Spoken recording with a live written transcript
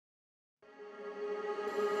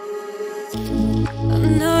I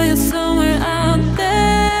know you're somewhere out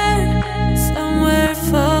there, somewhere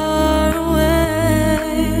far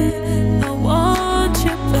away. I want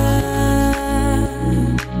you back.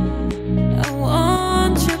 I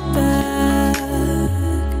want you back.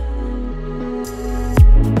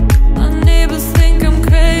 My neighbors think I'm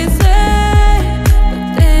crazy, but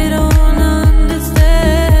they don't understand.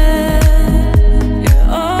 You're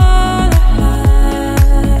all I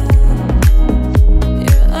had.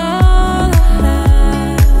 You're all I had.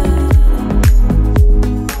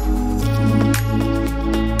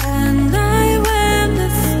 At night when the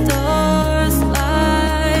stars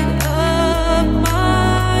light up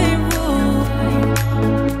my room,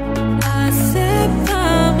 I sit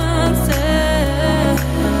by myself,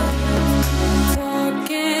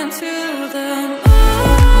 talking to the moon,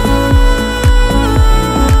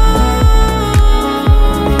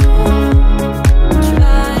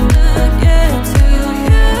 trying to get to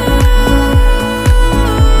you.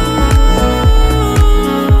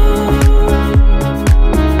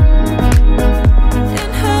 In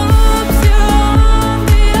hopes you're on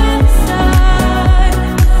the other side,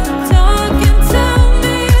 talking to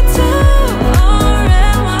me too, or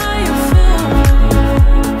am I your fool?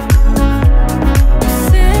 You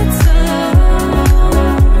sit so long,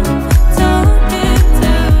 talking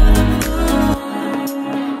to the moon.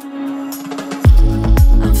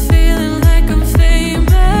 I'm feeling like I'm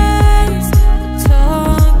famous, the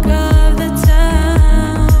talk of the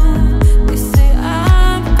town. They say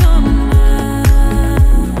I'm gone now.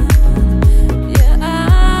 Yeah,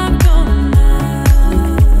 I'm gone now.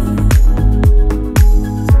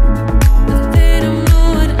 But they don't know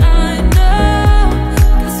what I know,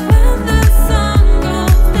 'cause when the sun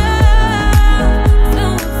goes down,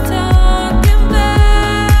 someone's talking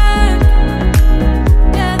back.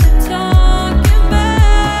 Yeah, they're talking back.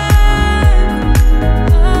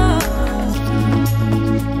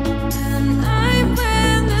 And night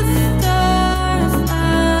when the stars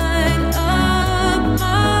light up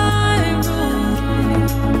my room,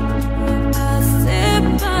 I sit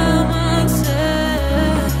by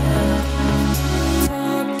myself,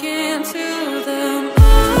 talking to the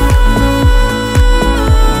moon,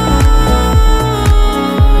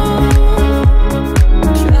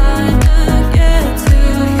 trying to get to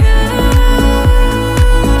you.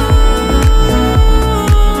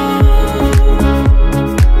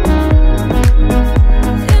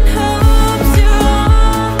 In hopes you're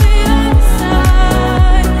on the other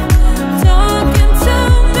side, talking to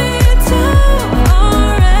me too, or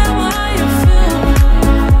am I your fool?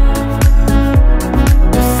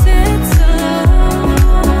 You sit so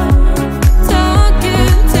long,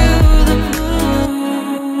 talking to the moon.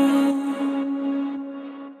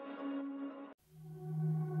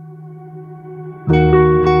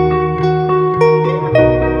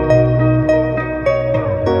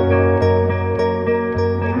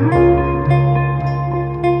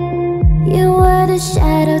 You were the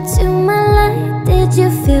shadow to my light. Did you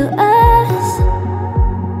feel us?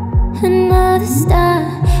 Another star,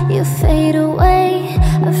 you fade away.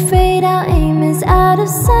 Afraid our aim is out of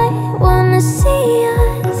sight. Wanna see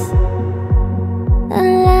us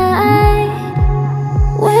alive.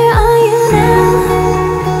 Where are you now?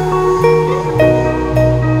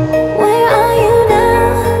 Where are you now?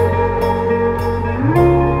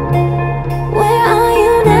 Where are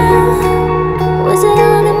you now? Was it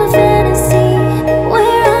all in my fantasy?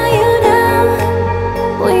 Where are you now?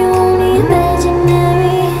 Were you only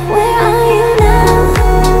imaginary? Where are you now?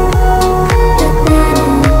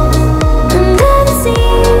 Under the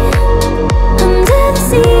sea, under the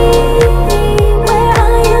sea. Where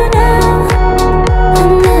are you now?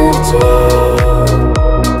 Under the tree.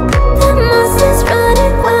 The monster's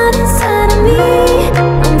running wild inside of me.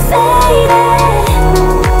 I'm faded.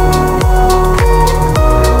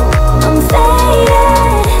 I'm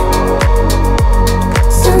faded.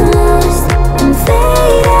 So lost. I'm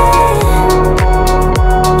faded.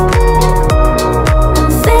 I'm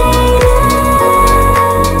faded.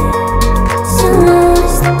 So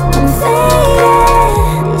lost. I'm faded.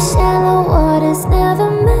 These shallow waters never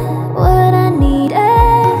met what I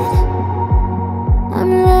needed.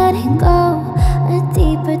 I'm letting go, a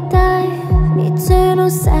deeper dive, eternal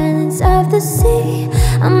silence of the sea.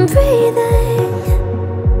 I'm breathing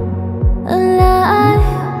alive.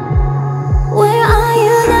 Where are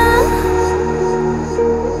you now?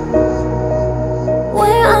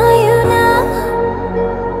 Where are you now?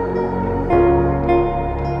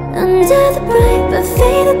 Under the bright but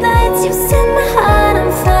faded lights, you set my heart on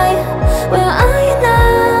fire. Where are you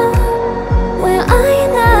now? Where are you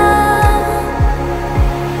now?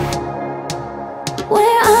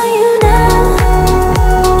 Where are you now?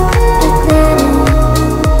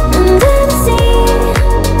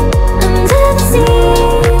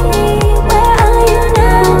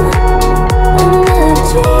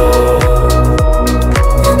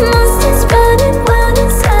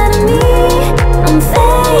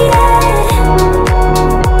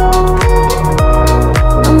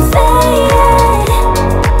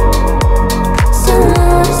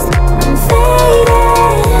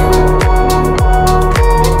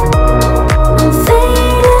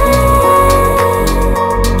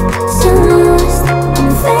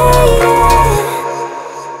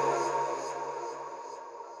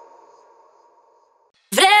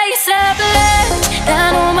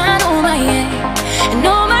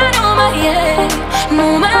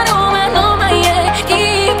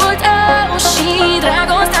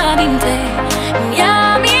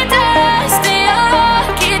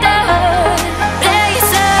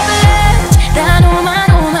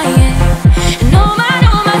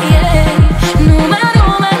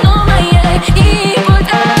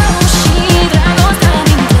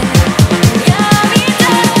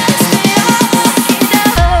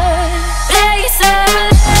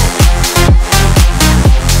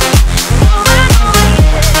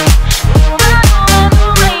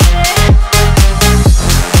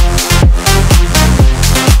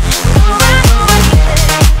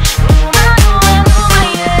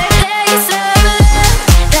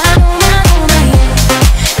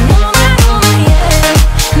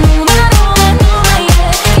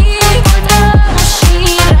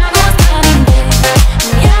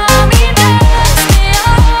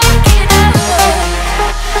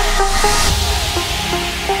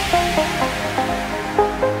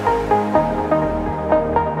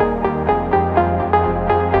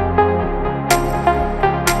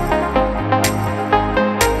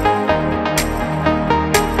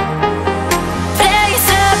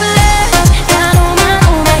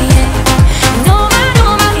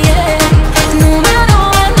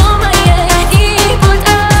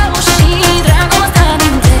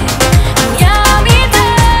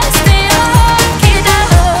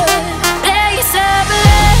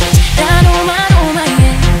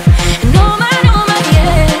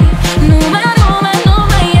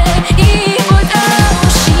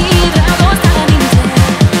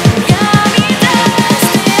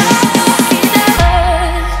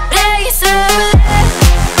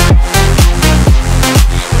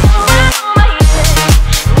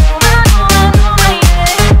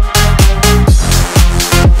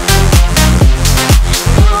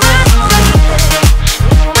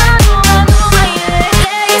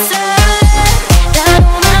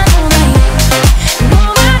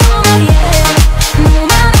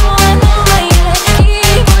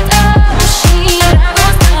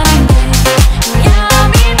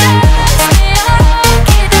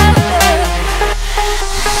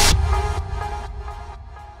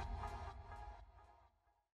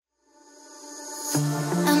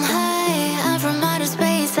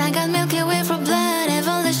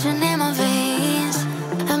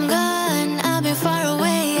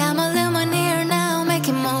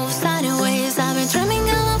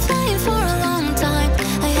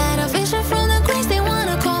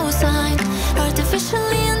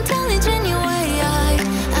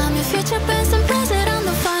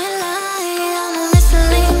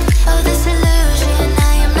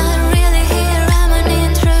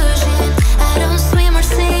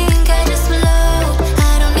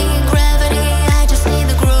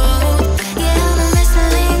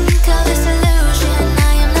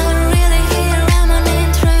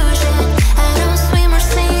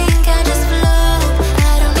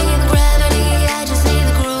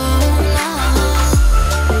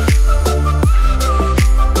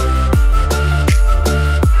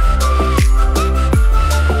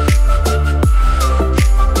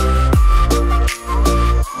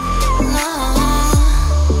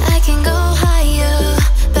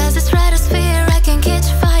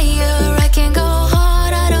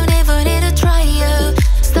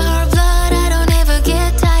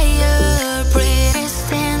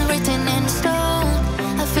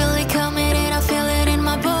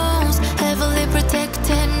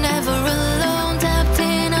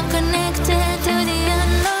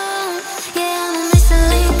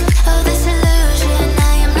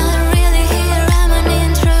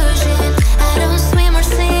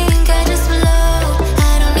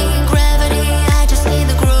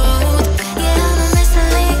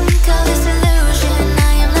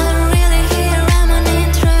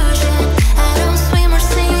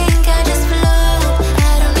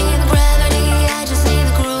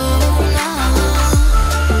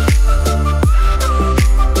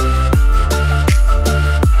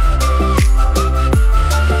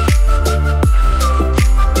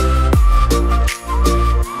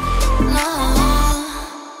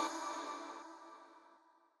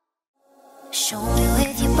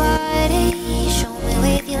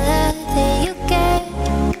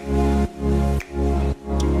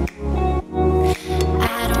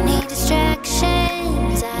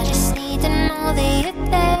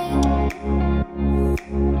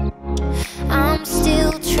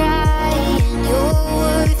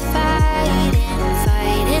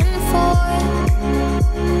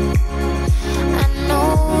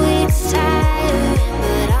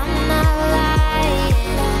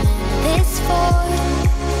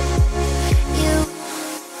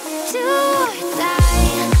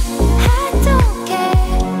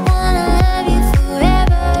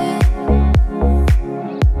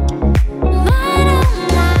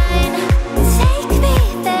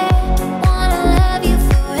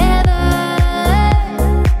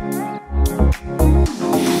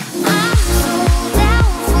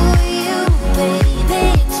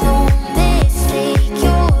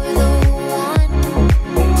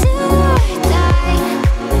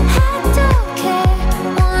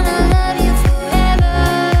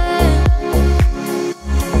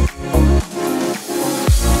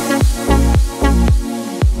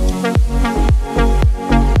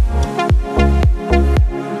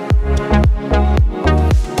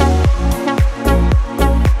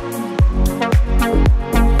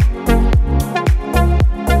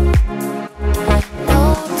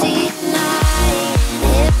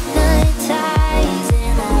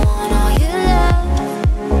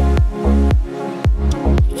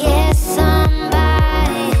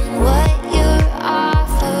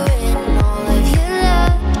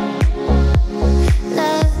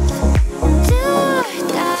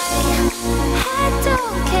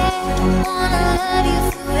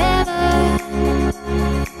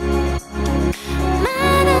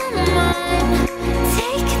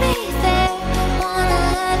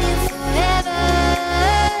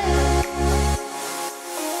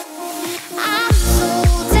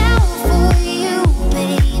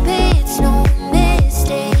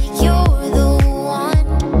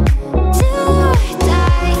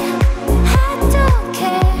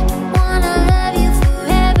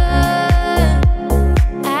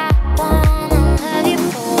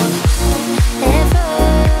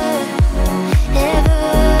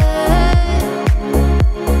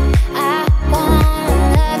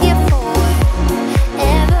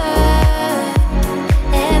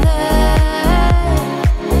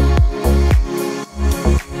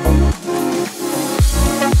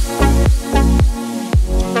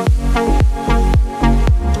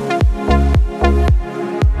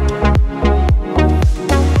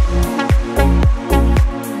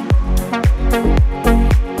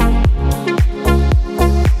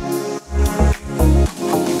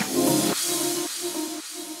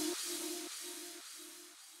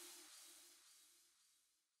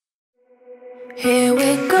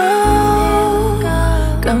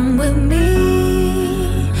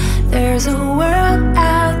 There's a world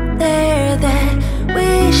out there that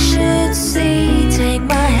we should see. Take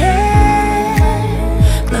my hand,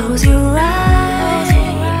 close your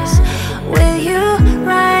eyes. With you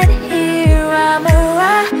right here, I'm a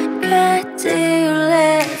rocketeer.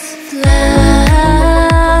 Let's fly.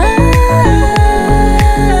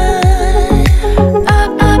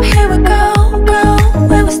 Up, here we go, go.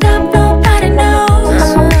 Where we stop, nobody knows.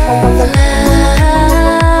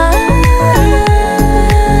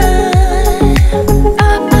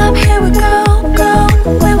 Up, here we go, go.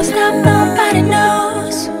 Where we stop, nobody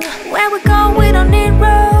knows. Where we go, we don't need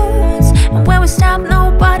roads. And where we stop,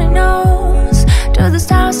 nobody knows. To the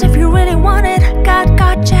stars if you really want it.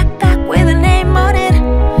 Got check back with a name on it.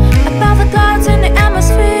 Above the clouds in the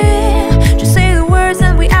atmosphere. Just say the words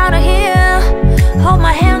and we out of here. Hold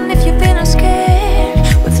my hand if you're feeling scared.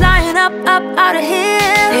 We're flying up, out of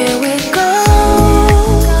here. Here we go.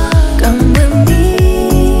 Come with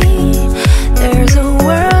me. There's a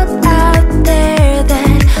world out there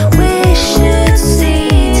that we should see.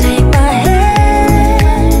 Take my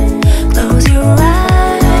hand, close your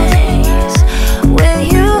eyes. With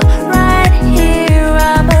you right here,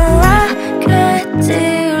 I'm a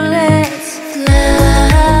rocketeer. Let's fly.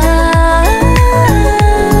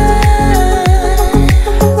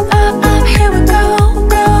 Up, here we go,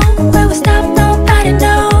 go. Where we stop, nobody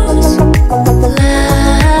knows. Fly.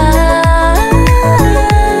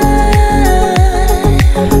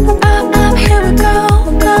 Up, here we go,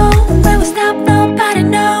 go. Where we stop, nobody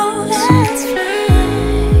knows. Let's fly.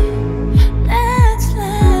 Let's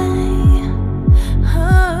fly.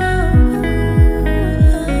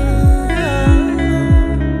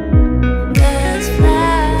 Let's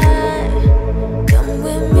fly. Come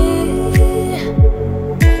with me.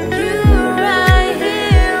 You right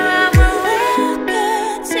here, I'm a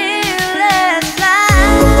rocketeer. Let's fly.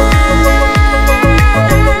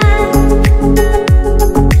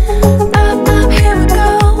 Up, here we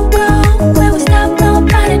go, go. Where we stop,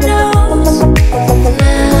 nobody knows.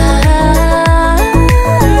 Fly.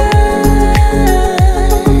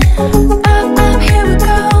 Up, here we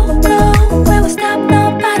go, go. Where we stop,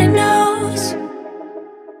 nobody knows.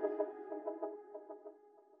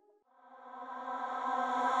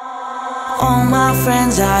 All my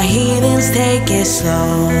friends are heathens, take it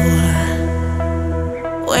slow.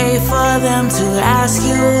 Wait for them to ask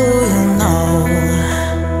you who you know.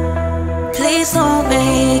 Please don't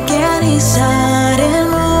make any sudden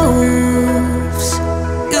moves.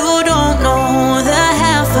 You don't know the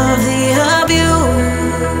half of the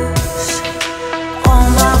abuse. All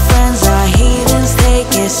my friends are heathens,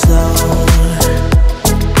 take it slow.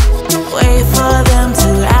 Wait for them to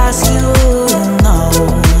ask you who you know.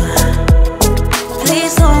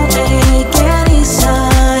 Please don't make any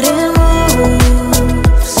sudden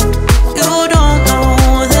moves. You don't know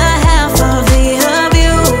the half of the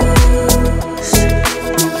abuse.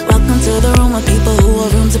 Welcome to the room of people who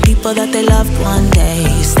are rooms of people that they loved one day,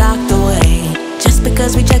 stocked away. Just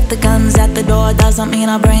because we check the guns at the door doesn't mean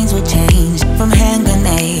our brains will change from hand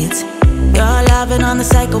grenades. You're loving on the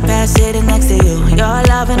psychopath sitting next to you. You're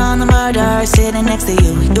loving on the murderer sitting next to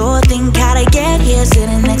you. You'll think how'd I get here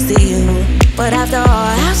sitting next to you. But after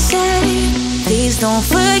all I've said, please don't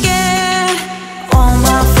forget. All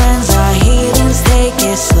my friends are heathens, take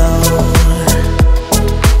it slow.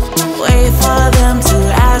 Wait for them to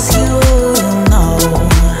ask you who you know.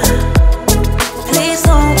 Please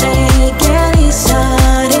don't make any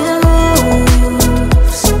sudden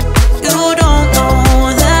moves. You don't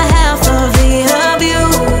know the half of the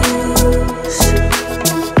abuse.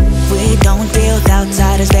 We don't deal with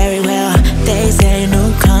outsiders very well. They say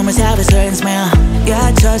newcomers have a certain smell.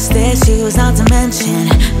 Your trust issues not to mention.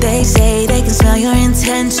 They say they can smell your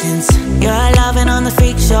intentions. You're loving on the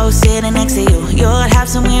freak show sitting next to you. You'll have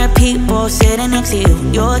some weird people sitting next to you.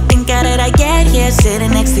 You'll think how did I get here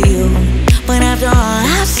sitting next to you. But after all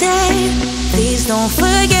I've said, please don't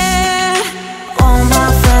forget. All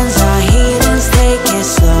my friends are heathens, take it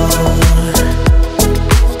slow.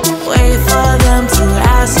 Wait for them to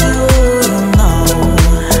ask you who you know.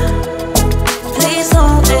 Please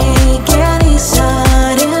don't make any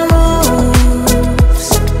sudden moves.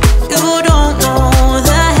 You don't know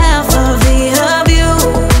the half of the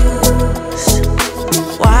abuse.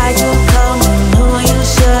 Why you come when you knew you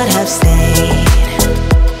should have stayed?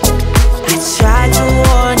 I tried to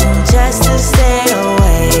warn you just to stay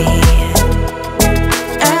away.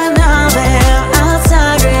 And now they're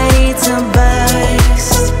outside ready to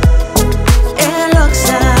burst. It looks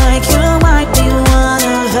like you might be one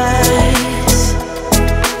of us.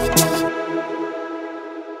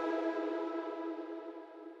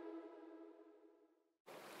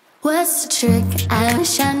 What's the trick? I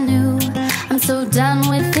wish I knew.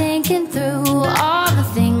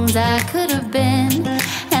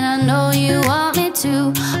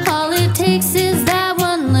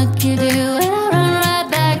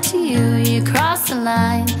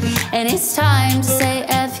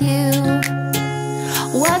 you.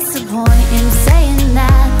 What's the point in saying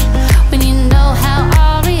that when you know how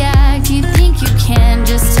I'll react? You think you can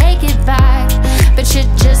just take it back, but shit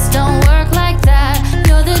just don't work like that.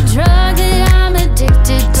 You're the drug that I'm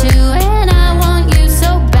addicted to, and I want you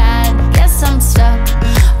so bad. Guess I'm stuck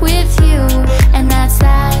with you, and that's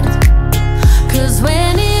that. 'Cause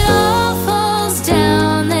when it all falls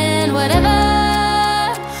down, then whatever.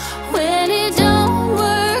 When it don't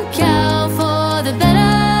work out for the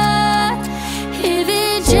better, if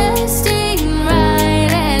it just ain't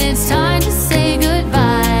right and it's time to say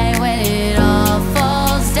goodbye. When it all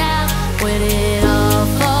falls down, when it all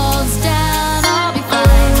falls down, I'll be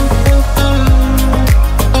fine.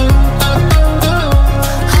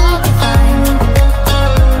 I'll be fine.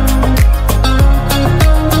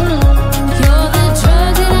 You're the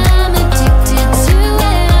drug that I'm addicted to,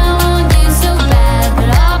 and I want you so bad, but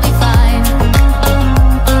I'll be fine.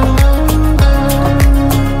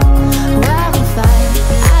 I'll be fine.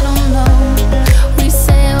 I don't know. We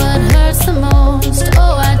say what hurts the most.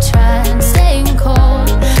 Oh, I tried staying cold,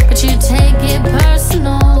 but you take it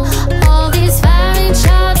personal. All these firing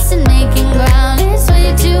shots and making ground, it's way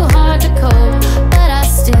too hard to cope, but I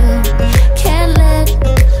still can't let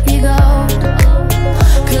you go.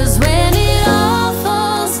 'Cause when it all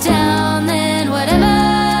falls down, then whatever.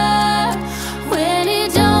 When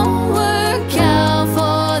it don't work out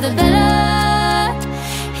for the better,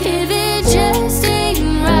 if it just ain't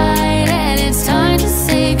right and it's time to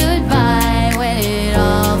say goodbye. When it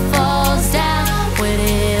all falls down, when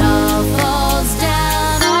it all falls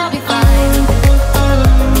down, I'll be fine.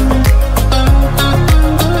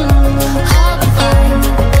 I'll be fine.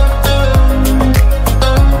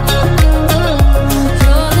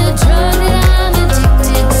 You're the drug that I'm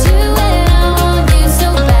addicted to, and I want you so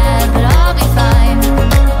bad, but I'll be fine.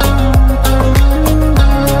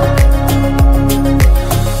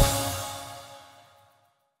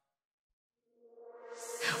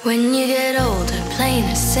 When you get older,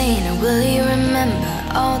 plainer, saner, will you remember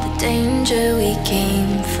all the danger we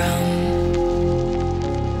came from?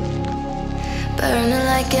 Burning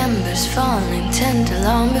like embers, falling tender,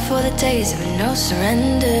 long before the days of no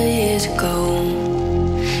surrender years ago.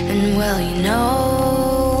 And well, you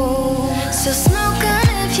know, so smoke on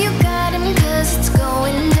if you got him, 'cause it's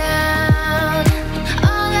going down.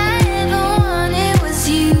 All I ever wanted was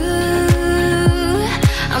you.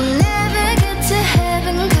 I'll never get to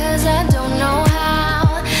heaven 'cause I don't know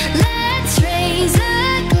how. Let's raise a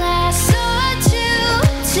glass or two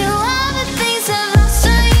to all the things I've lost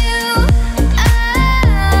on you.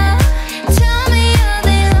 Oh, tell me are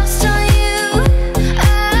they lost on you?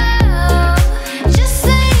 Oh, just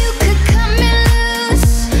so you could cut me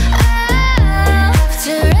loose. Oh,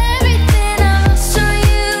 after everything I've lost on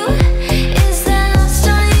you, is that lost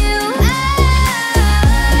on you? Oh,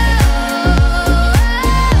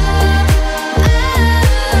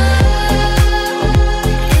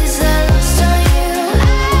 is that lost on you?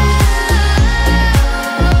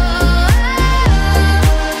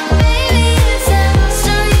 Baby, is that lost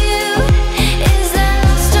on you? Is that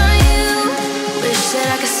lost on you? Wish that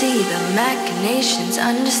I could see the machinations,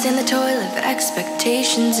 understand the toil of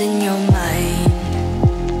expectations in your mind.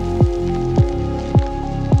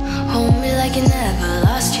 Hold me like you never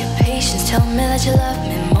lost your patience. Tell me that you love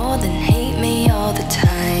me more than hate me all the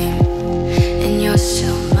time. And you're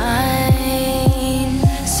still mine.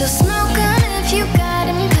 So smoke on if you got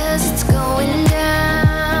him, 'cause it's going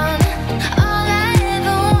down. All I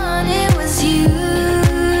ever wanted was you.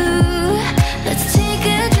 Let's take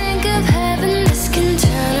a drink of heaven, this can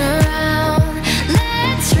turn around.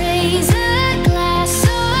 Let's raise a glass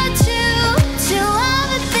or two to all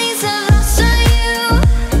the things I've lost on you.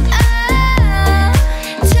 Oh,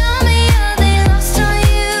 tell me are they lost on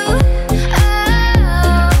you?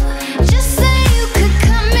 Oh, just so you could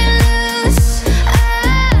cut me loose.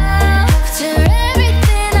 Oh, after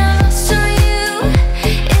everything I've lost on you,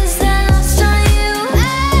 is that lost on you?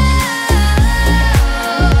 Oh,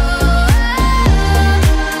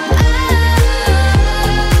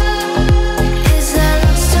 is that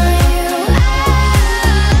lost on you?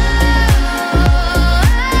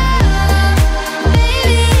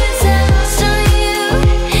 Baby, is that lost on you?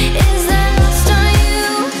 Is that lost on you?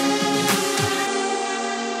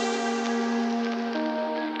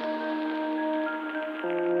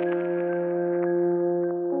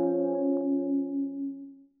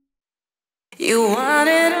 You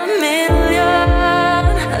wanted a million.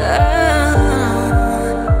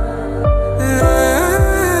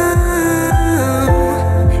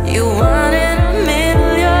 You wanted a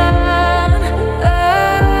million.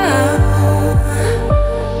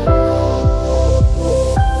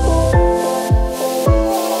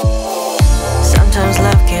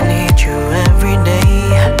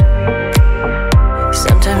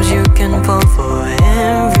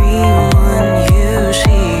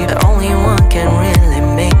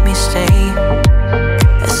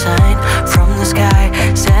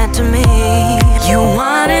 said to me, you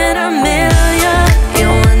wanted a million, you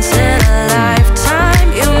once in a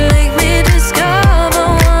lifetime. You make me discover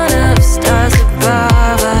one of the stars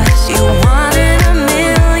above us. You wanted a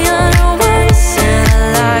million, once in a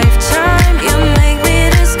lifetime. You make me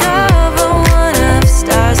discover one of the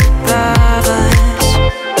stars above us.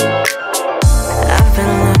 I've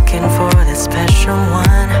been looking for that special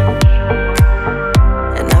one,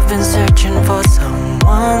 and I've been searching for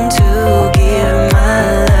someone to give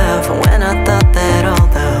my love. When I thought that all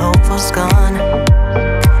the hope was gone,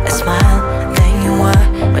 I smiled, then you were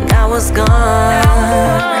when I was gone.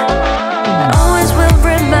 I always will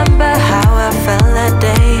remember how I felt that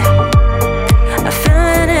day, a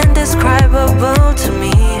feeling indescribable to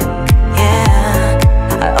me. Yeah,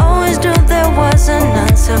 I always knew there was an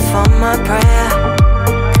answer for my prayer,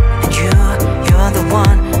 and you're the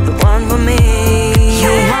one for me.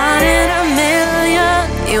 You wanted a million,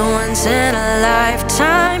 you once in a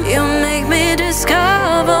lifetime. You make me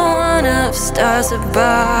discover one of the stars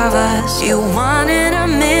above us. You wanted a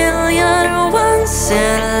million, once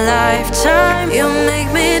in a lifetime. You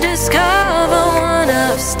make me discover one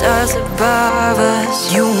of the stars above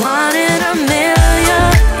us. You wanted a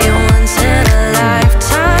million, you once in a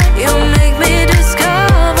lifetime. You make me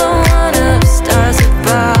discover one of the stars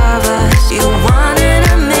above us. You wanted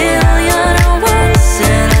a million, once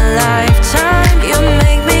in a lifetime. You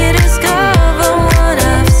make me discover one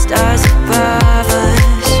of the stars above us.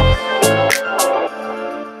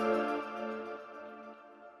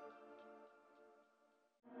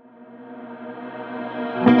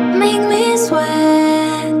 Make me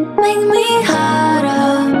sweat, make me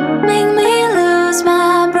harder, make me lose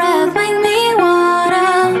my breath, make me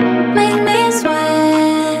water, make me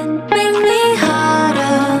sweat, make me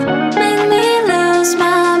harder, make me lose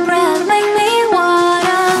my breath, make me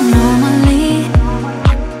water. Normally,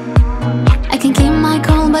 I can keep my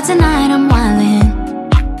cool, but tonight I'm wildin'.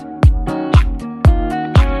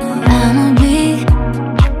 I'ma be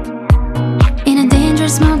in a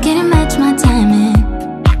dangerous mood, can't match my timing.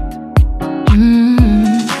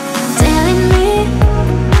 Telling me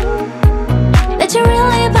that you're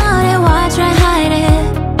really about it, why try hide it?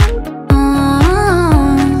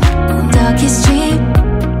 Talk is cheap,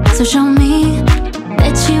 so show me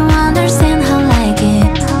that you understand how I like it.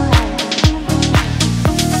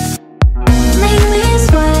 Make me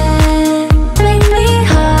sweat, make me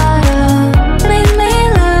harder, make me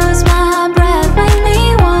lose my breath, make me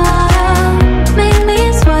water, make me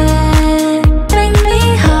sweat, make me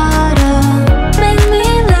harder, make me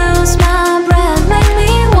lose my breath, make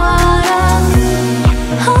me water.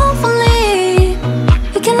 Hopefully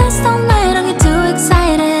we can last all night, don't get too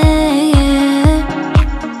excited, yeah.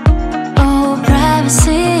 Oh,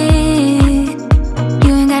 privacy,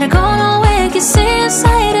 you ain't gotta go nowhere, can see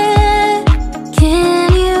inside it. Can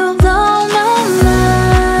you blow my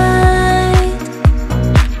mind?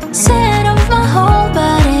 Set off my whole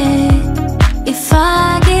body if I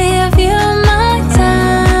give you my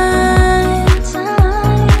time.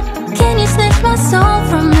 Can you snatch my soul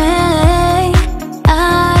from me? I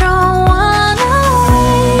don't wanna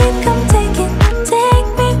wait. Come take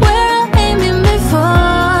me where I've been before.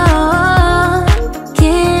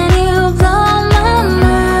 Can you blow my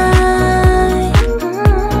mind?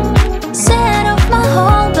 Set off my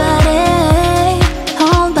whole body,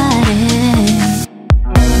 whole body.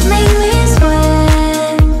 Make me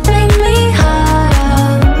sweat, make me harder,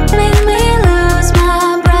 make me lose my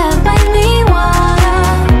breath, make me water,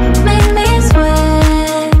 make me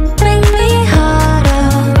sweat, make me harder,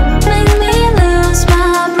 make me lose my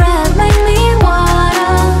breath, make me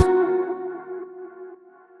water.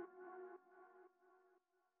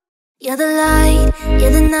 You're the light,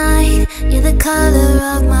 you're the night, you're the color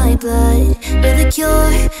of my blood. You're the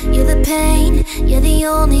cure, you're the pain, you're the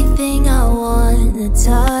only thing I wanna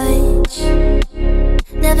touch.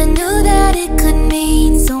 Never knew that it could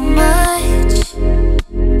mean so much,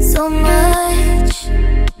 so much.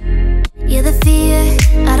 You're the fear,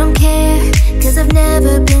 I don't care, 'cause I've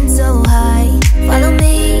never been so high. Follow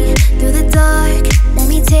me through the dark, let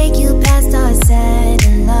me take you past our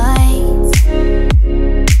satellites.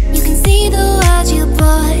 You can see the world you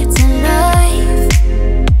brought to life,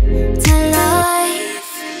 to life.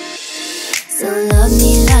 So love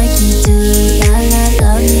me like you do, la la,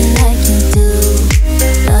 love me like you do.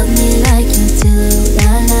 Love me like you do,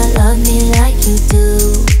 la la, love me like you do.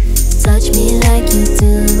 Touch me like you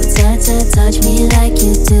do, touch me like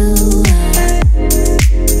you do.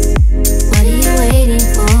 What are you waiting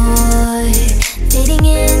for? Fading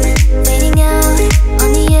in, fading out, on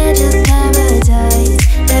the edge of paradise.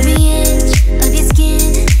 Every inch of your skin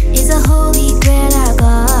is a holy grail I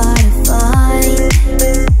gotta find.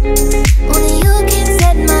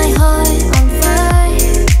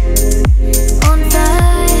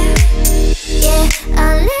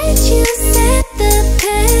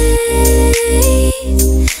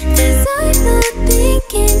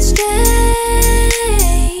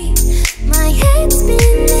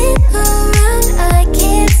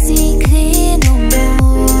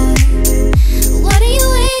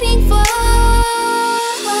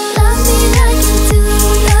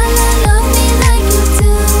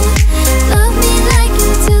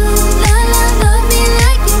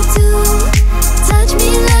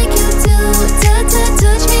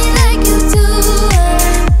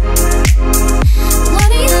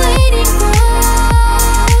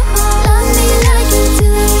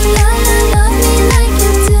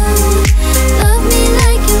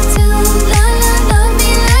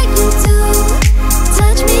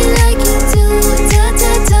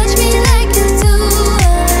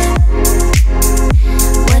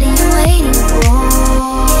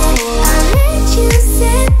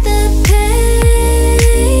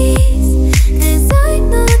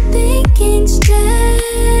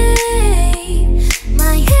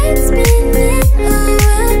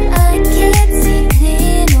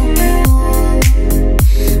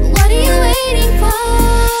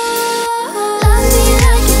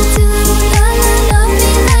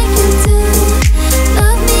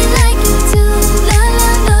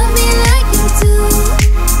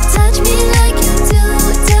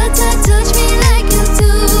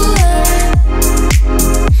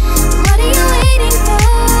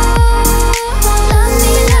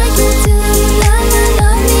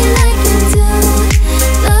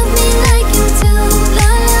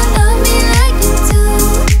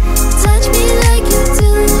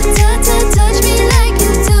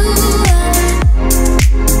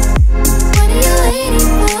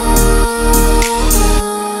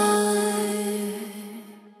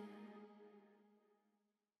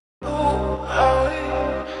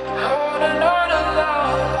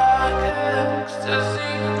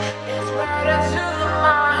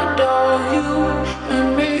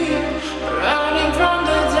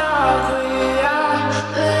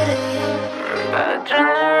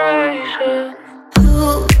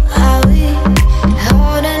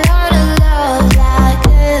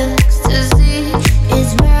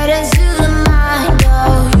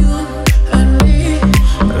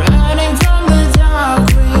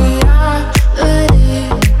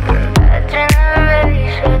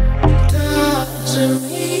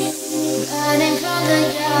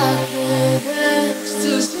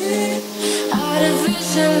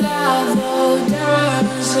 artificial love, oh,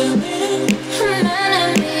 dancing in an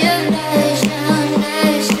enemy of nation,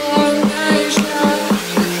 nation, nation,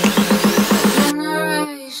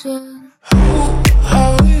 generation. Who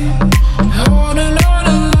are we? Holding on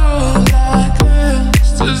to love like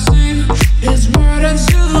ecstasy. It's murder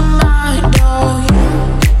to the mind, oh, you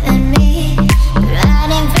and me,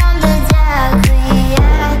 riding from the dark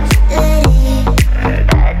reality.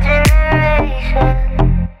 That generation,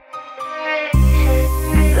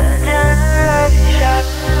 the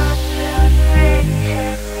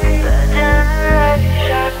generation,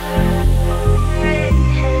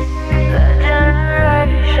 the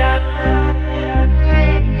generation,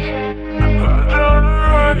 the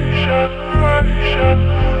generation,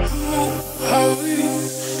 Who are we?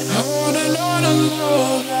 Holding on to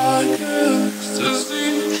love like ecstasy.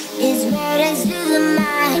 it's burdens to the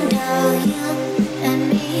mind, oh, you and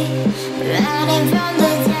me, riding from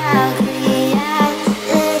the dark reality.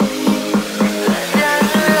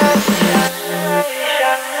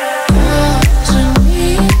 To me,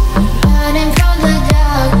 Riding from the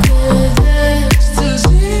dark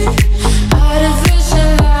ecstasy, artificial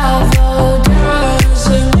love, oh,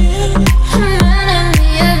 dancing in an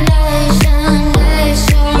enemy of nation,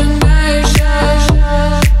 nation,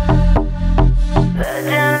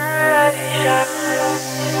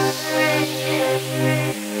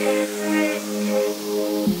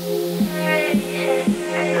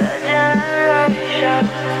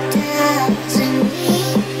 dancing me,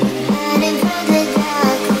 riding from the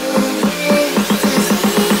dark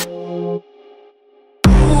ecstasy.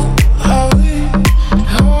 are we?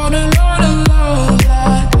 Holding on to love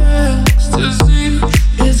like ecstasy.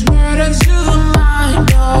 It's murder to the mind,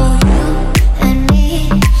 oh, you And me,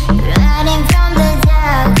 riding from the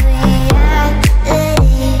dark reality.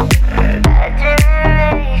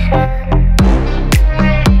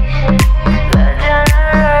 That generation, the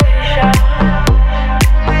generation,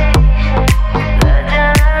 the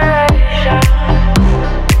generation,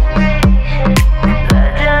 the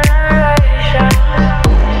generation.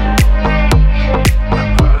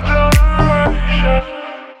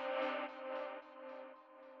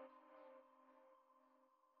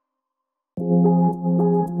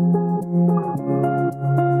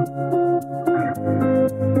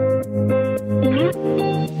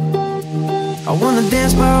 I wanna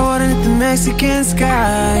dance by water at the Mexican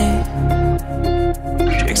sky.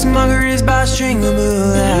 Drink some margaritas by a string of blue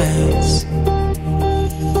lights.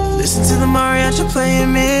 Listen to the mariachi play at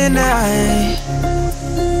midnight.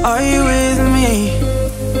 Are you with me?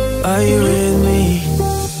 Are you with me?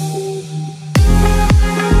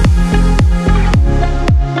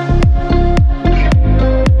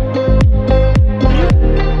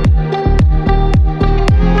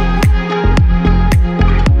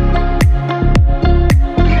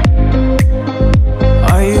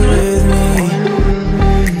 Are you with me?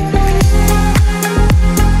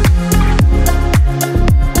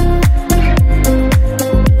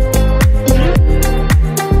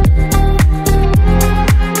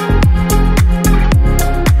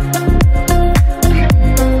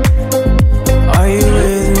 Are you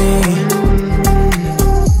with me?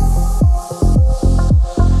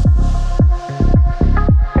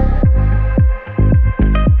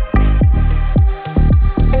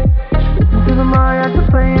 To the mariachi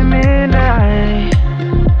play at midnight.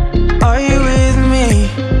 Are you with me?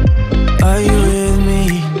 Are you with me?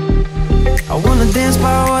 I wanna dance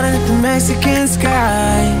by water at the Mexican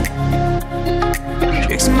sky.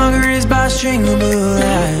 Drink some margaritas by a string of blue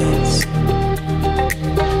lights.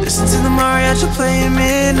 Listen to the mariachi play at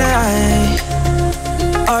midnight.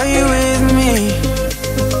 Are you with me?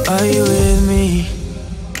 Are you with me?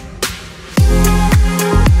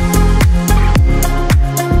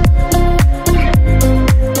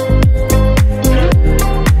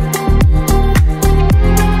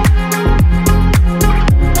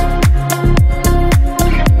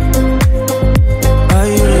 Are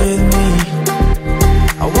you with me?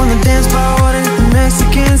 I wanna dance by water at the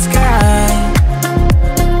Mexican sky.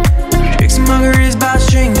 Drink some margaritas by a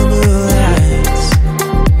string of blue lights.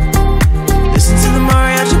 Listen to the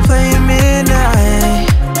mariachi play at midnight.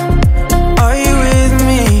 Are you with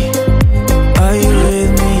me? Are you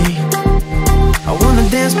with me? I wanna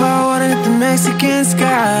dance by water at the Mexican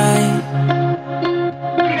sky.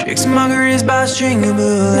 Drink some margaritas by a string of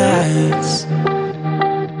blue lights.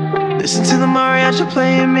 Listen to the mariachi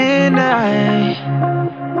play at midnight.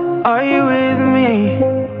 Are you with me?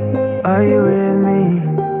 Are you with me?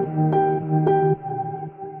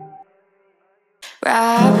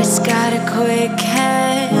 Robert's got a quick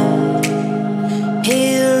head.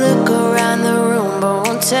 He'll look around the room but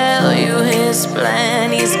won't tell you his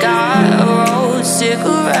plan. He's got a rose to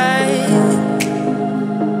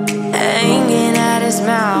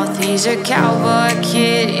he's your cowboy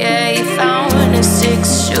kid. Yeah, he found a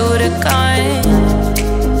 6-shooter gun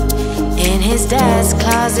in his dad's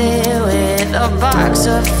closet with a box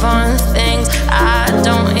of fun things. I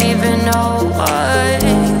don't even know what,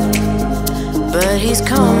 but he's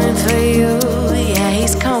coming for you. Yeah,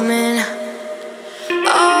 he's coming.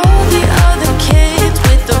 All the other kids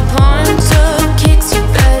with the punched-up kicks, you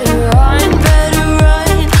better run, better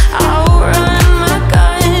run. I'll run my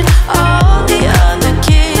gun. All the other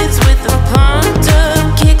kids with the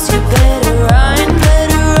pumped-up kicks, you better run,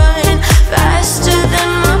 faster than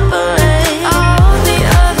my bullet. All the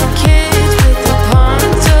other kids with the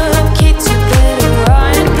pumped-up kicks, you better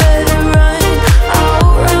run, I'll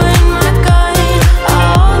run my gun.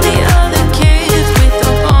 All the other kids with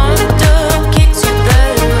the pumped-up kicks, you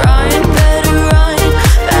better run,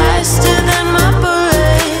 faster than my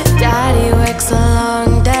bullet. Daddy works a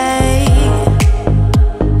long day,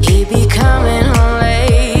 he be coming home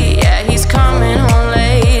late. Yeah, he's coming home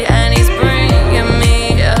late, and he's bringing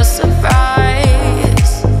me a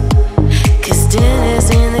surprise. 'Cause dinner's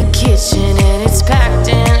in the kitchen and it's packed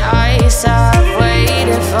in ice. I've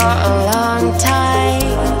waited for a long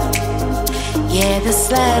time. Yeah, the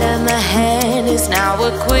sled in the hand is now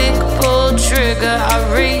a quick pull trigger. I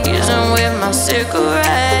reason with my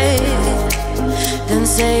cigarette, then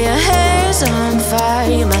say your hair's on fire,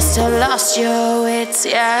 you must have lost your wits.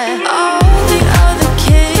 Yeah, all the other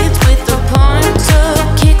kids with the pumped-up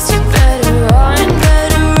kicks, you better run,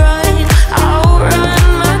 I'll run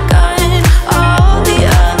my gun. All the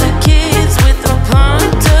other kids with the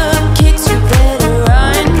pumped-up kicks, you better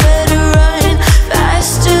run,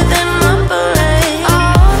 faster than my bullet.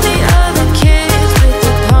 All the other kids with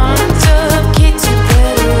the pumped-up kicks, you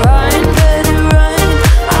better run,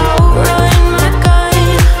 I'll run my gun.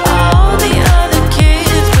 All the other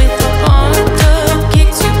kids with the pumped-up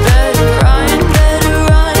kicks, you better run,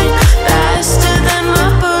 faster than my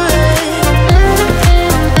bullet.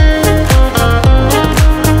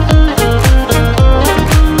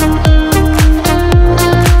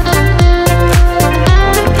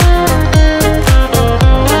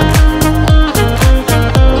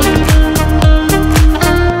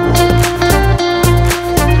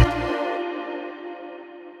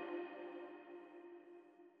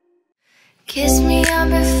 Kiss me up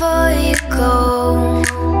before you go.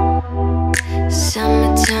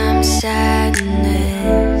 Summertime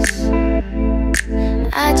sadness.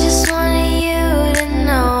 I just wanted you to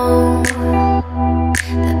know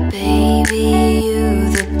that baby, you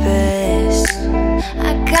the best.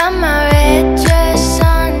 I got my red dress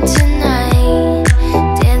on tonight,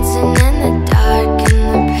 dancing in the dark in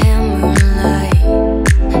the pale moonlight.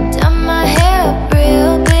 Done my hair up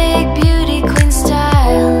real big, beauty queen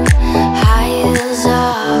style. High heels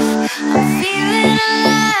off, I'm feeling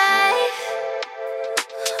alive.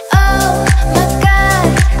 Oh my God,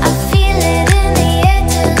 I feel it in the air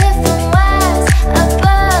to lift from wise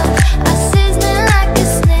above. I sizzling like a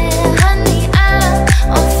snare, honey, I'm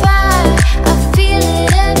on fire. I feel it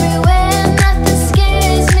everywhere.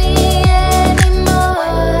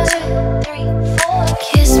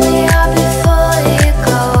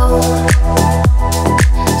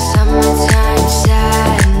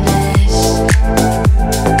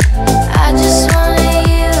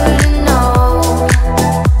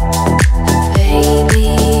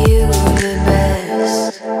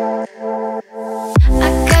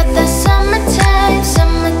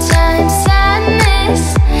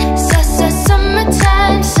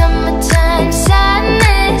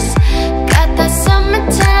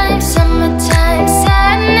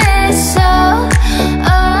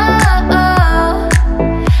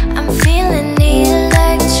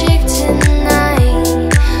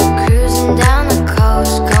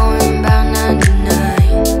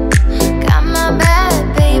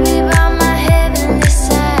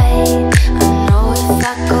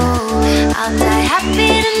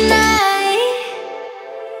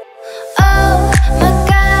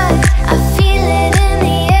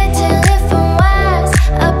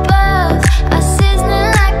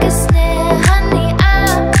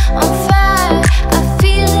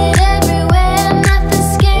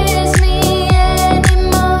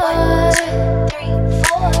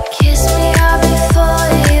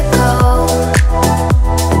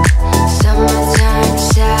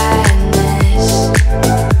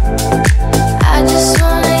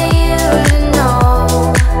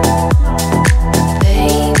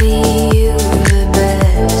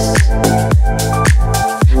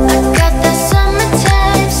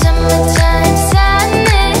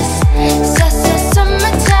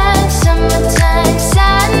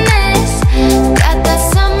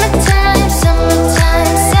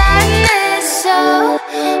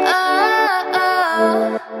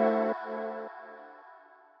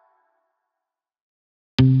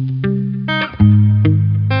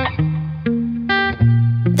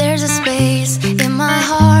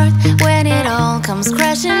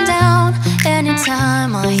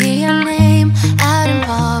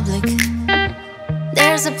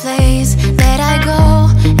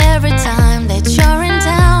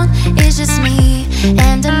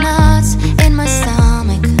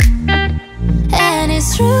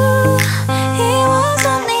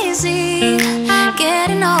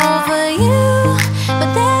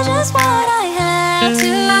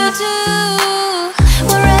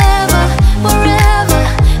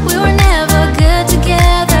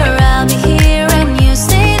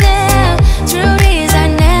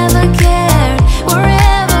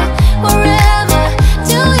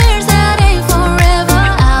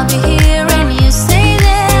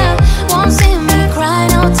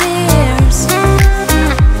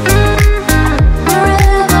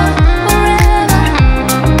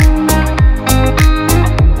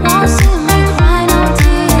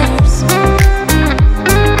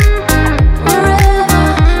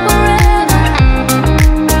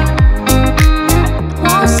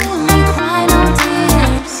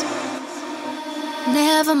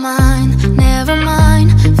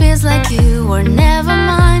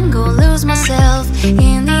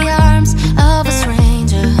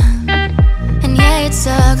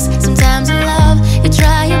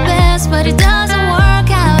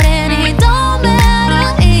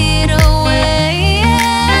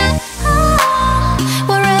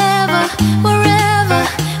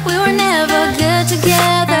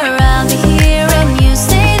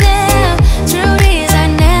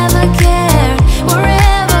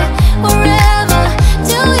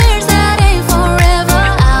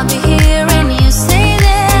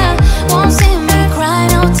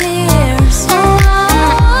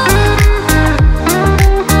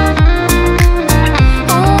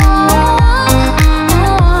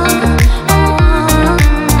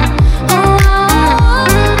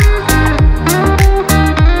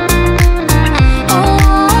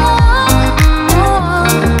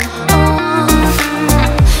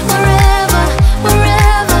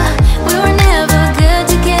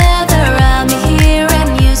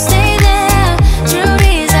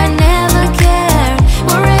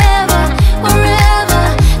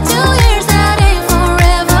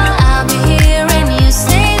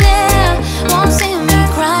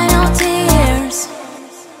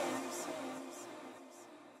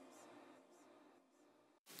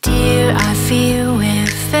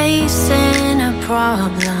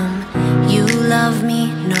 love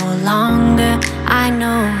me no longer, I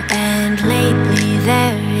know. And lately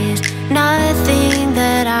there is nothing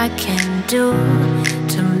that I can do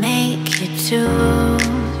to make you too.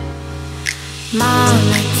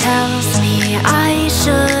 Mama tells me I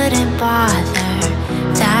shouldn't bother,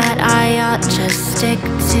 that I ought just stick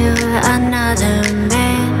to another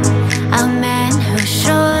man, a man who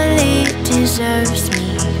surely deserves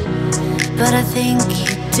me, but I think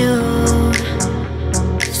you do.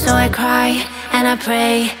 So I cry and I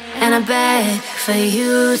pray and I beg for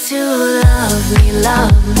you to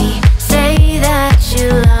love me. Say that you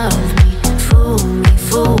love me,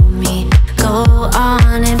 fool me, go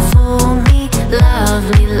on and fool me. Love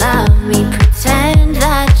me, pretend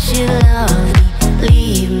that you love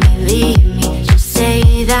me. Leave me, just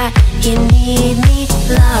say that you need me.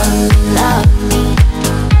 Love me,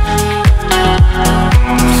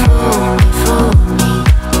 fool me.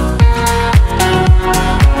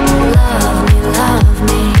 Love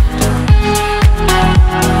me,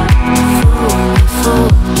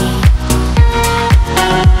 fool me.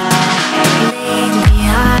 Lately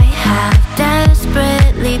I have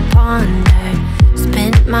desperately pondered,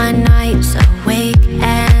 spent my nights awake,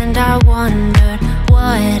 and I wondered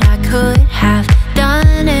what I could have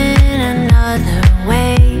done in another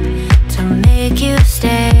way to make you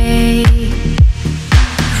stay.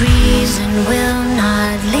 Reason will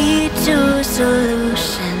not lead to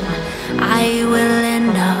solution, I will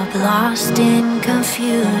end up lost in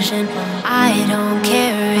confusion. I don't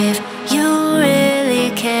care if you really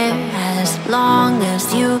care, as long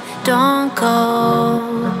as you don't go.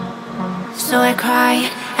 So I cry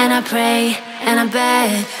and I pray and I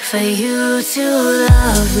beg for you to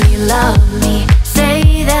love me.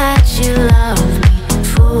 Say that you love me,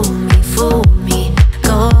 fool me,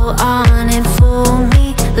 go on and fool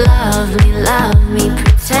me. Love me,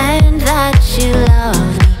 pretend that you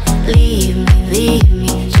love me. Leave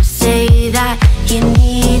me, just say that you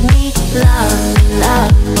need me.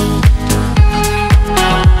 Love me,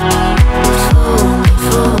 fool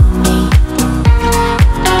me.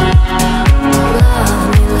 Love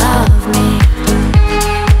me,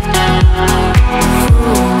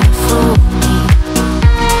 fool me.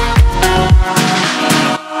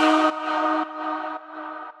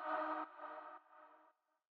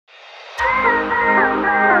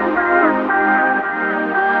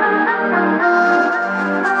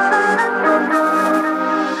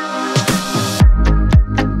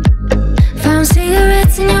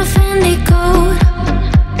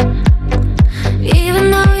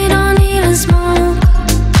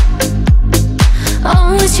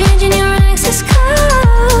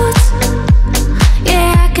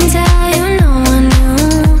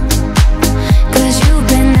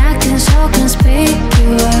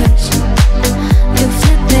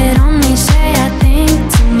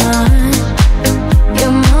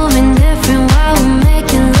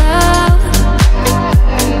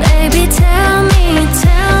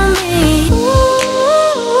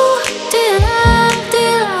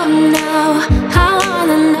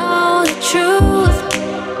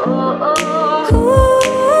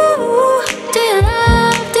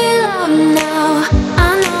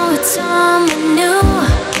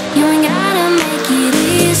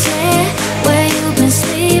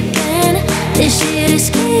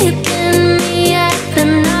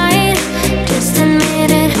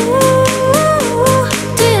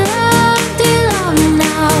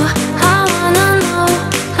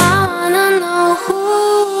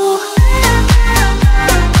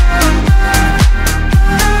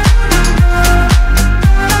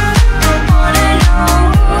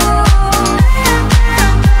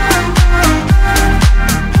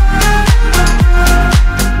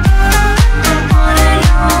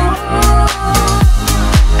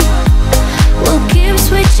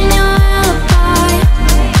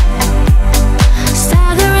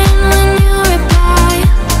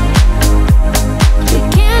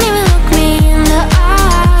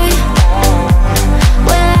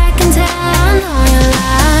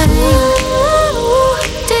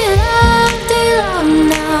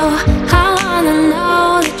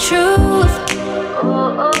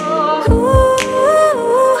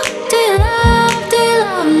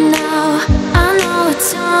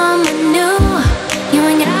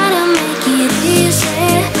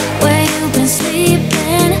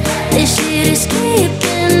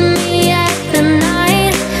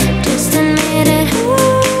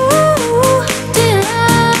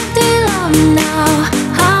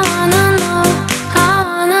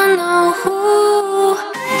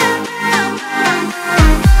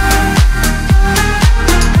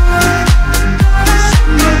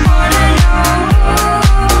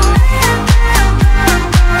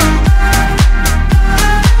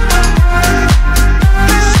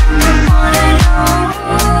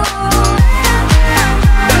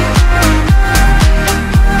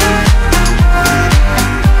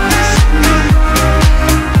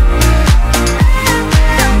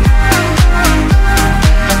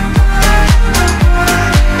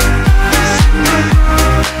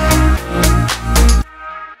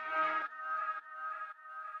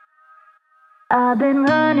 I've been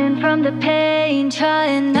running from the pain,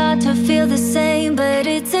 trying not to feel the same, but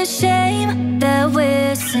it's a shame that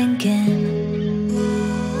we're sinking.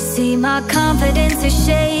 See, my confidence is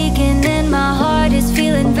shaking and my heart is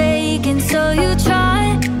feeling vacant, so you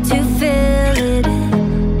try to fill it in.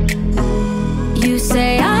 You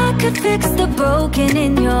say I could fix the broken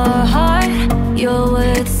in your heart. You're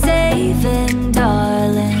worth saving,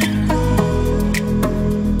 darling.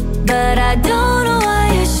 But I don't know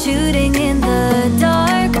why you're shooting in the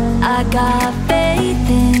dark. I got faith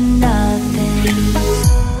in nothing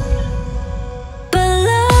but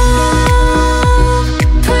love.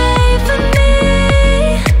 Pray for me.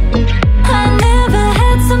 I never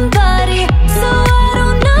had somebody, so I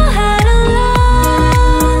don't know how to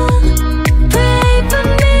love. Pray for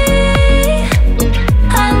me.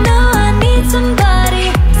 I know I need somebody,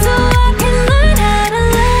 so I can learn how to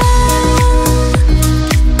love.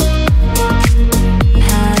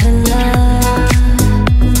 How to love,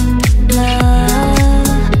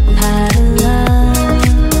 how to love,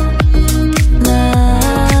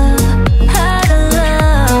 how to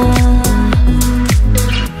love.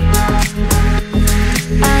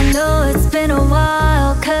 I know it's been a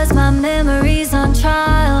while, 'cause my memory's on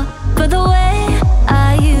trial for the way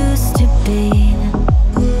I used to be.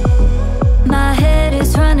 My head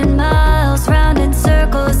is running miles round in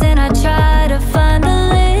circles, and I try to find a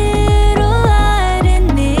little light in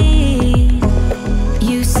me.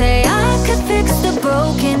 You say I could fix the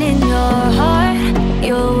broken in your heart.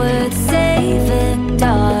 You're worth saving,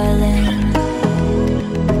 darling.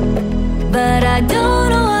 But I don't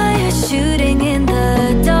know why you're shooting in the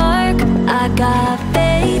dark. I got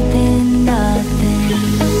faith in nothing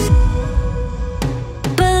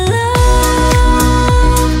but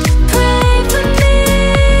love. Pray for me.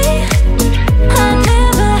 I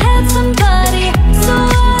never had somebody, so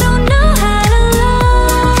I don't know how to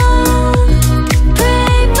love.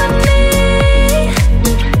 Pray for me.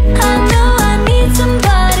 I know I need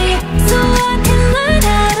somebody, so I can learn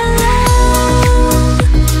how to love.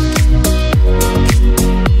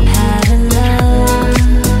 How to love,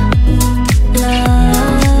 how to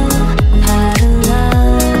love, how to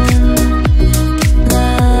love,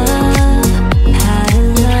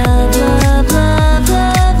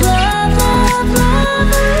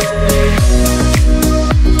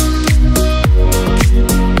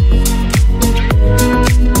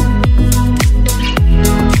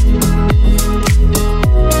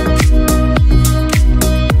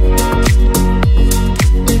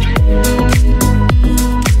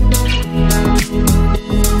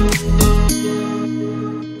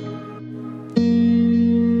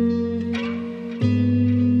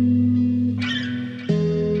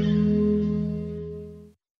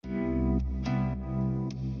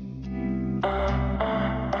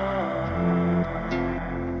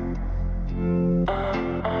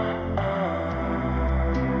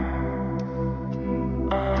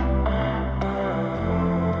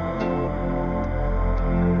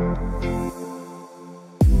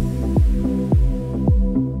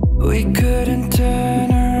 We couldn't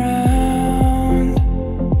turn around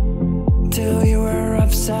till you were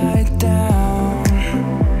upside down.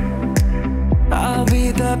 I'll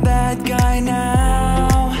be the bad guy now,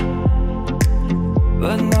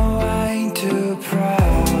 but no, I ain't too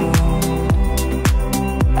proud.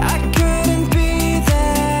 I couldn't be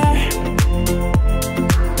there,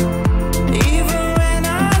 even when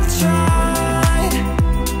I tried.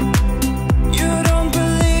 You don't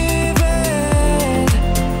believe it.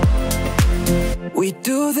 We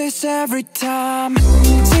do this every time.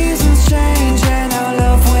 Seasons change and our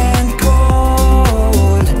love went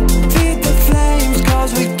cold. Feed the flames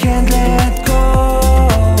 'cause we can't let go.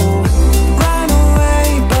 Run away,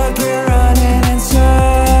 but we're running in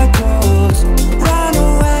circles. Run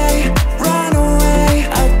away,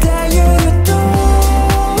 I dare you to do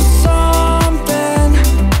something.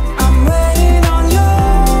 I'm waiting on you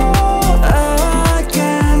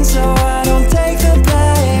again, so I don't take the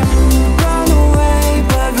blame. Run away,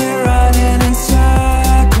 but we're running in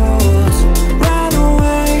circles. Run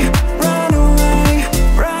away, run away,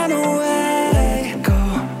 run away. Go,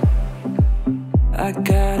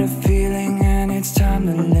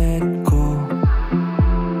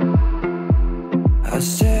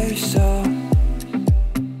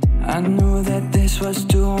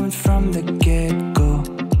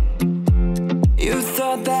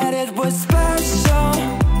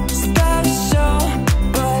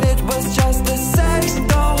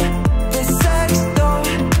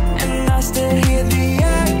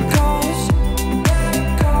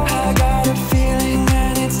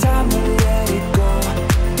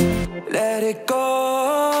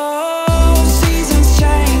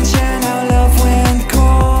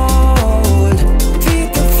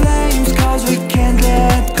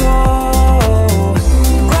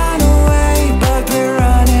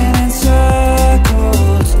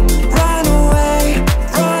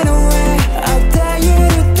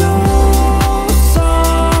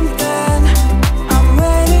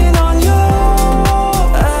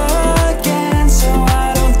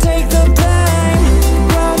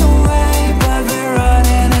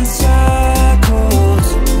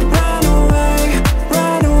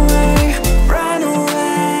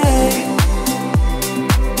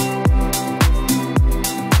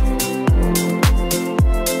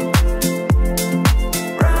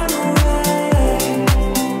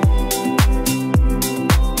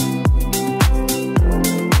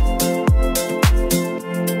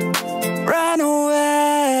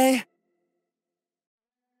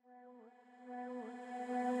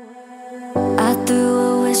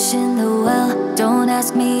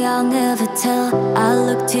 ask me, I'll never tell. I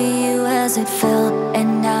look to you as it fell,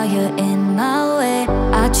 and now you're in my way.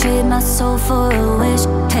 I trade my soul for a wish,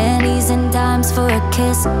 pennies and dimes for a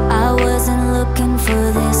kiss. I wasn't looking for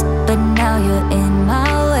this, but now you're in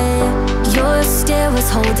my way. Your stare was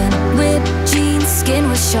holding, ripped jeans, skin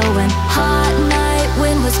was showing. Hot night,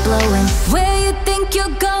 wind was blowing. Where you think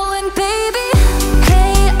you're going, baby?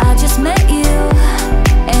 Hey, I just met you,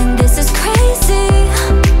 and this is crazy,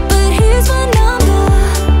 but here's my number,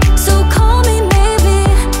 so call me maybe.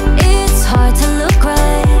 It's hard to look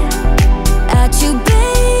right at you,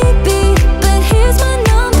 baby, but here's my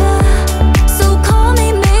number, so call me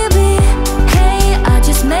maybe. Hey, I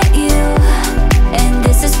just met you, and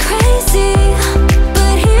this is crazy,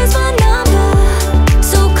 but here's my number,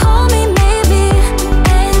 so call me maybe.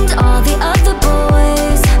 And all the other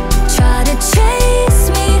boys try to chase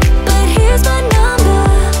me, but here's my number,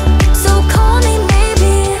 so call me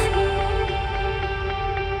maybe.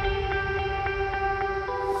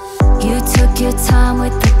 You took your time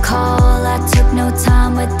with the call, I took no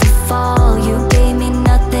time with the fall. You gave me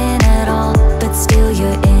nothing at all, but still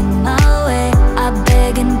you're in my way. I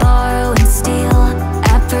beg and borrow and steal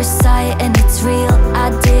at first sight, and it's real. I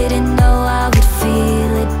didn't know I would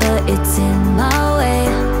feel it, but it's in my way.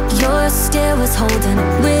 Your stare was holding,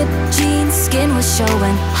 ripped jeans, skin was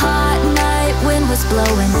showing. Hot night, wind was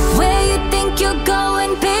blowing. Where you think you're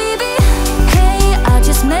going, baby? Hey, I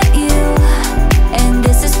just met you, and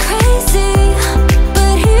this is crazy,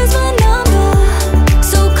 but here's my number,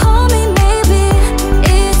 so call me maybe.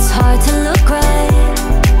 It's hard to look right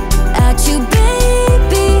at you,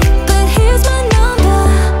 baby, but here's my number,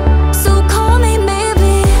 so call me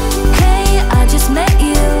maybe. Hey, I just met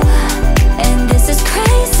you, and this is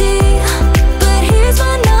crazy, but here's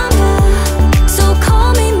my number, so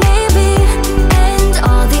call me maybe. And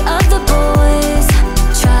all the other boys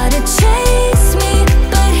try to chase me,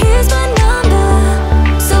 but here's my number,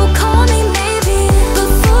 so call me maybe.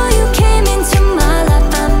 Before you came into my life,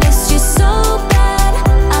 I missed you so bad.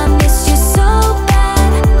 I missed you so bad.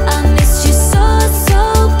 I missed you so, so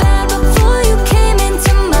bad. Before you came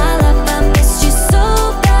into my life, I missed you so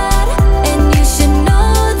bad. And you should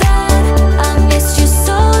know that I missed you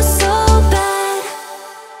so, so bad.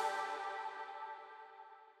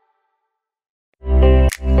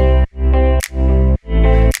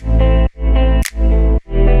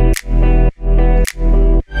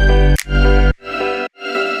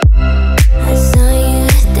 I saw you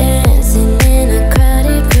dancing in a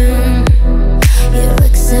crowded room. You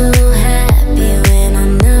look so happy when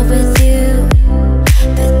I'm not with you,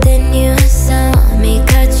 but then you saw me,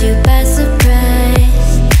 caught you by surprise.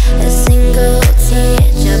 A single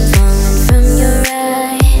teardrop falling from your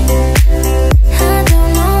eye. I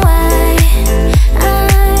don't know why I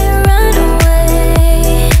run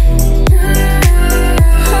away.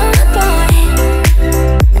 Oh boy,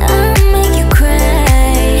 I'll make you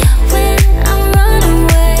cry when I run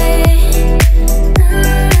away.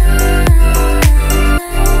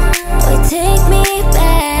 Boy, take me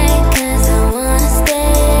back, 'cause I wanna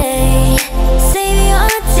stay. Save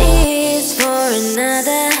your tears for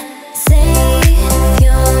another. Save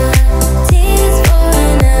your tears for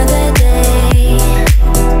another day.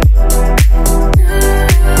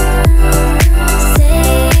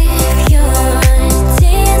 Save your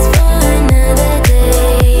tears for another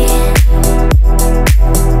day.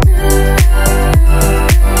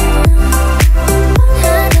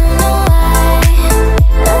 I don't know why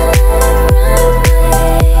I run away.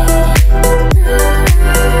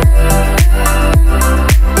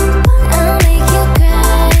 I'll make you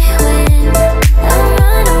cry when I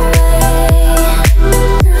run away.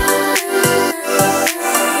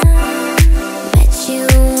 Met you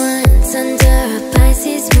once under a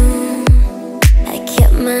Pisces moon. I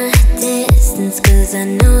kept my distance, 'cause I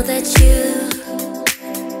know that you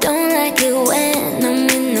don't like it when I'm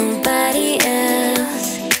with nobody else.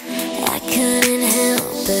 I couldn't help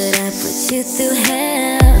but I put you through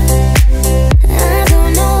hell. I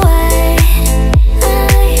don't know why I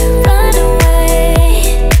run away.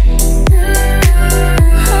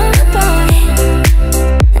 Oh boy,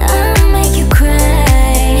 I'll make you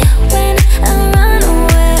cry when I run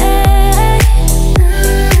away.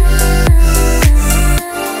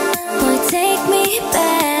 Boy, take me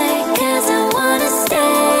back, 'cause I wanna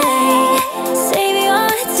stay. Save your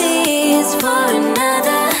tears for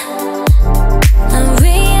another. I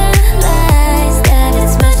realize that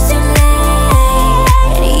it's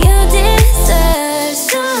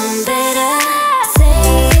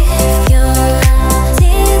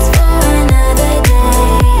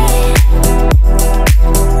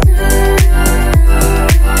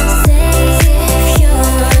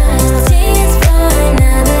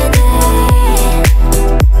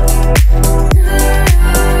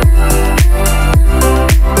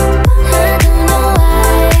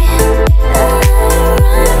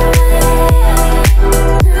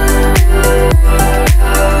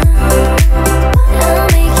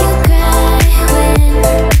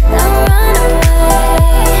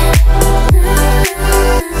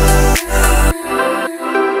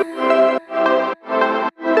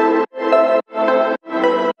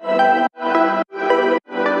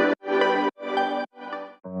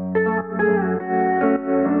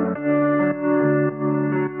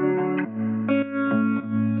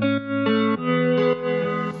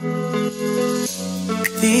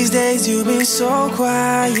days you've been so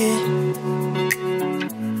quiet,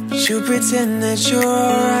 but you pretend that you're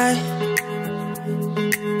alright.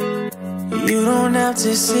 You don't have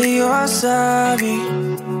to say you're sorry,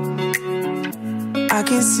 I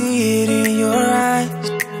can see it in your eyes.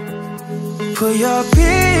 Put your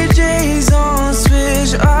PJs on,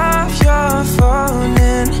 switch off your phone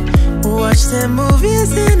and watch them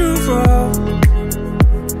movies in a row.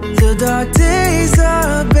 The dark days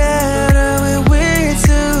are better when we're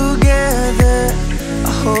together.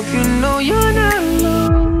 I hope you know you're not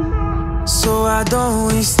alone. So I don't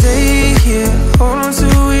we stay here, hold on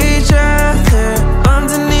to each other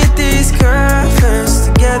underneath these curtains,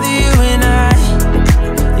 together you and I.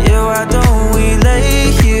 Yeah, why don't we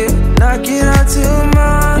lay here, knock it out till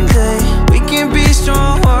Monday. We can be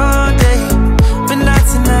strong one day, but not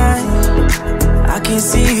tonight. I can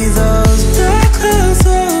see those dark clouds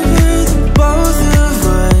over the both of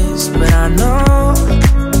us, but I know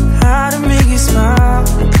how to make you smile.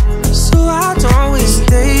 So I don't we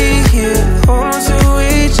stay here, hold on to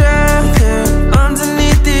each other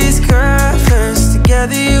underneath these curtains,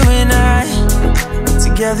 together you and I,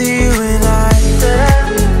 together you and I.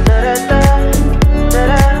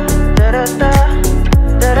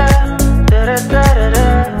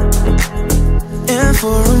 And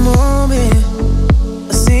for a moment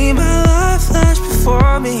I see my life flash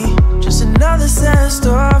before me, just another sad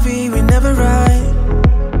story we never write.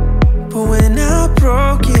 But we're not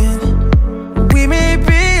broken, we may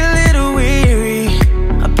be a little weary.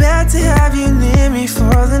 I bet to have you near me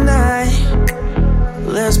for the night.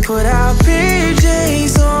 Let's put our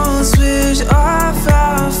PJs on, switch off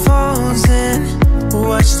our phones and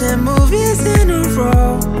watch them movies in a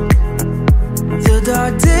row. The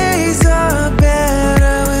dark days are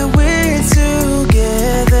better when we're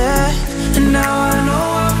together. And now I know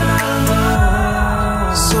I'm not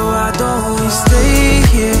alone. So why don't we stay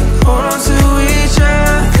here, hold on to each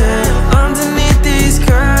other underneath these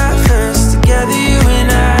curtains, together you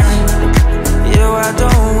and I. Yeah, why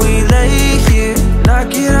don't we lay here,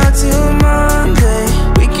 knock it out till Monday.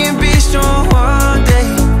 We can be strong one day,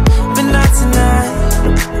 but not tonight.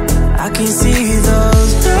 I can see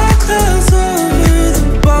those dark clouds over the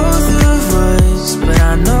both of us, but I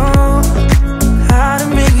know how to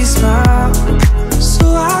make you smile. So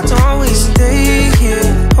I don't we stay here,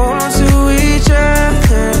 hold on to each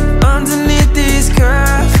other underneath these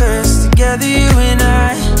curtains, together you and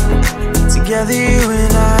I, together you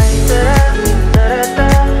and I.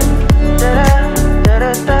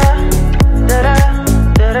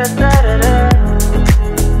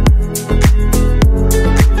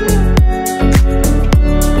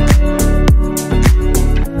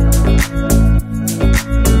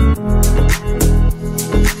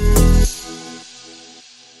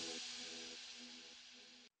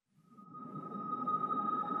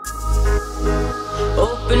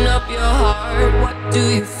 Open up your heart, what do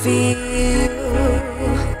you feel?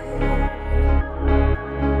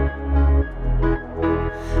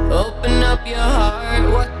 Open up your heart,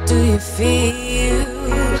 what do you feel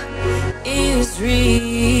is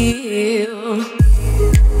real?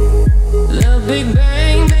 The Big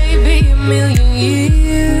Bang may be a million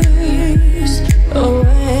years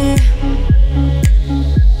away,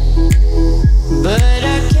 but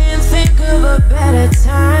I can't think of a better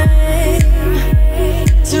time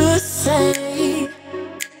to say,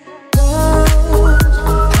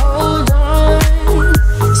 hold on.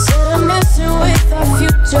 Instead of messing with our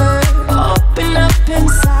future, open up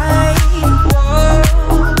inside. Whoa,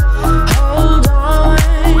 hold on.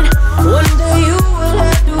 One day you will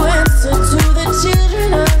have to answer to the children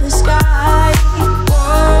of the sky.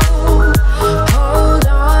 Whoa, hold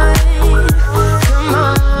on. Come on.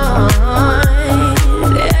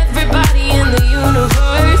 Everybody in the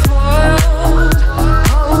universe, whoa.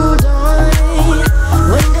 Hold on.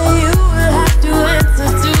 One day you will have to answer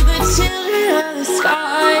to the children of the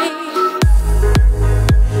sky.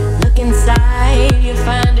 Look inside, you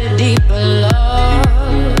find a deeper love.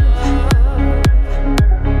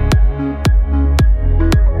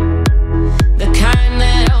 The kind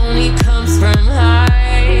that only comes from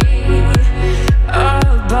high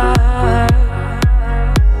above.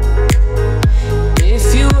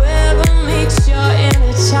 If you ever meet your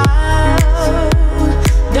inner child,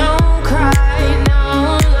 don't cry,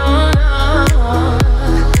 no, no, no.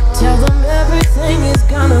 Tell them everything is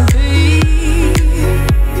gonna be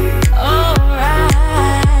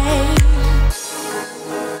alright.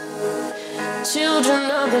 Children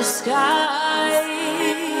of the sky.